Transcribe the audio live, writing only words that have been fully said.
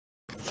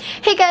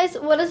Hey guys,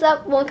 what is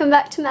up? Welcome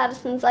back to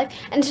Madison's Life,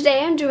 and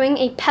today I'm doing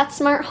a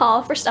PetSmart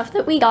haul for stuff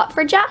that we got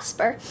for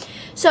Jasper.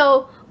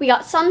 So we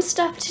got some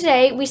stuff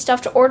today. We still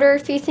have to order a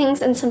few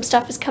things and some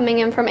stuff is coming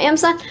in from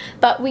Amazon,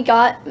 but we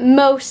got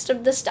most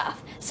of the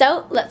stuff.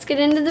 So let's get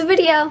into the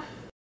video.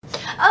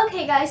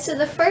 Okay guys, so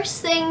the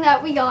first thing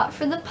that we got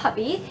for the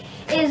puppy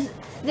is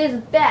this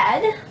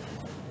bed.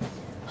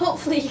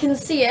 Hopefully you can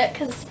see it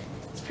because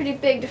it's pretty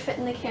big to fit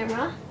in the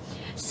camera.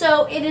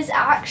 So it is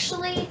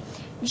actually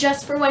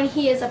just for when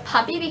he is a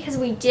puppy because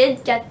we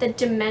did get the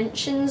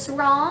dimensions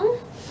wrong.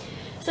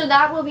 So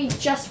that will be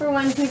just for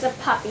when he's a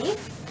puppy.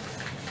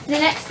 The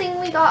next thing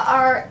we got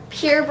are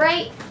Pure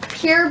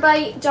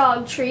Bite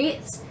dog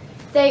treats.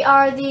 They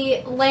are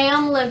the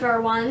lamb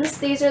liver ones.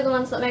 These are the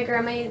ones that my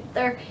grandma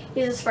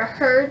uses for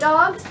her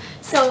dogs.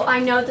 So I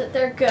know that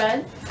they're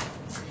good.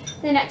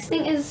 The next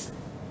thing is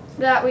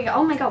that we got,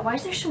 oh my god, why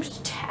is there so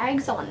much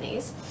tags on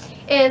these?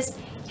 Is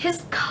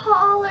his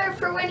collar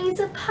for when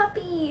he's a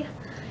puppy.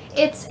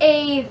 It's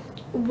a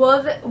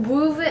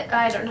woven,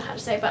 I don't know how to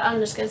say it, but I'm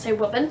just going to say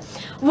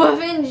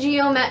woven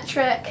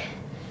geometric,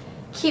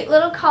 cute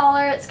little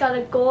collar. It's got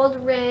a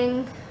gold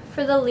ring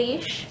for the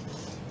leash.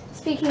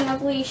 Speaking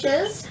of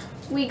leashes,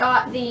 we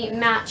got the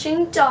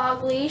matching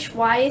dog leash.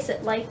 Why is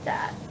it like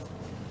that?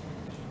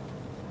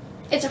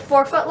 It's a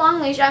 4-foot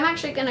long leash. I'm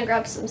actually going to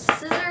grab some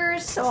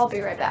scissors, so I'll be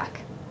right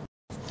back.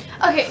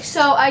 Okay,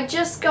 so I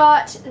just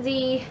got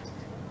the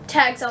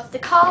tags off the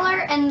collar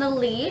and the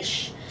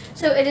leash.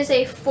 So it is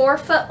a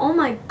 4-foot, oh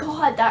my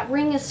god, that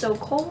ring is so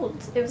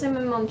cold. It was in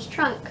my mom's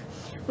trunk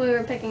when we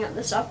were picking up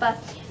the stuff, but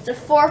it's a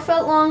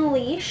 4-foot long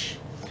leash.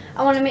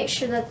 I want to make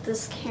sure that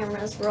this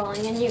camera is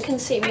rolling and you can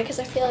see me because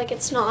I feel like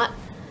it's not.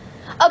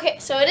 Okay,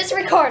 so it is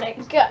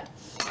recording, good.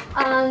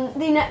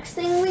 The next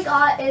thing we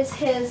got is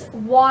his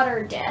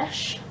water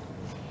dish.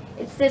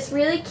 It's this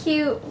really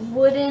cute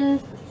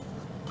wooden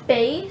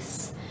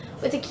base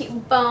with a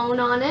cute bone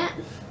on it.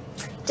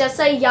 Just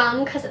say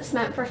yum because it's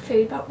meant for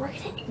food, but we're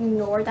going to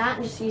ignore that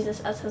and just use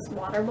this as his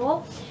water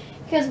bowl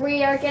because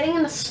we are getting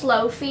him a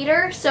slow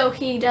feeder so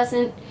he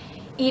doesn't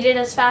eat it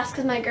as fast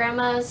because my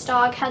grandma's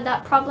dog had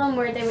that problem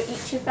where they would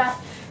eat too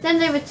fast, then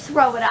they would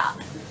throw it up.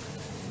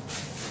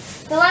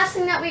 The last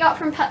thing that we got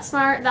from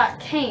PetSmart that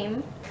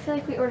came, I feel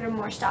like we ordered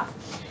more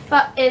stuff,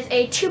 but is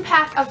a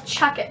 2-pack of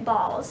Chuck-It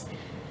balls.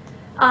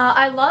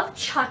 I love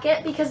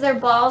Chuck-It because their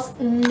balls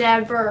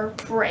never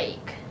break,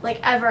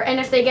 like ever. And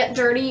if they get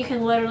dirty, you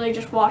can literally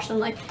just wash them.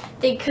 Like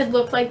they could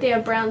look like they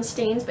have brown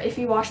stains, but if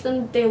you wash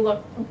them, they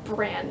look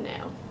brand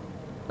new.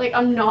 Like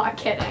I'm not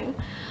kidding.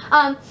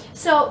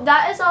 So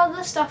that is all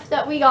the stuff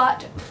that we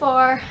got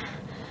for.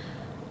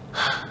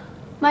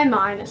 My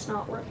mind is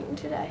not working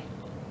today.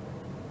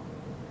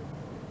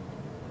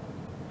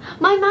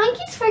 My mind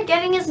keeps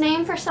forgetting his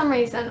name for some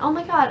reason. Oh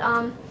my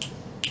god.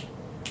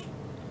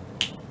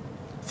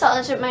 So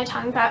let's get my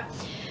tongue back.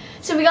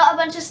 So we got a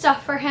bunch of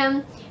stuff for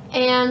him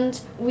and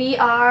we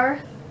are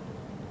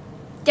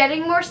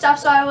getting more stuff,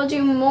 so I will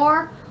do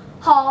more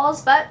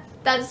hauls, but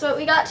that's what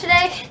we got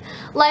today.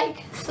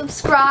 Like,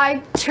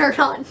 subscribe, turn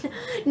on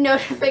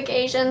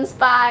notifications.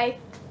 Bye.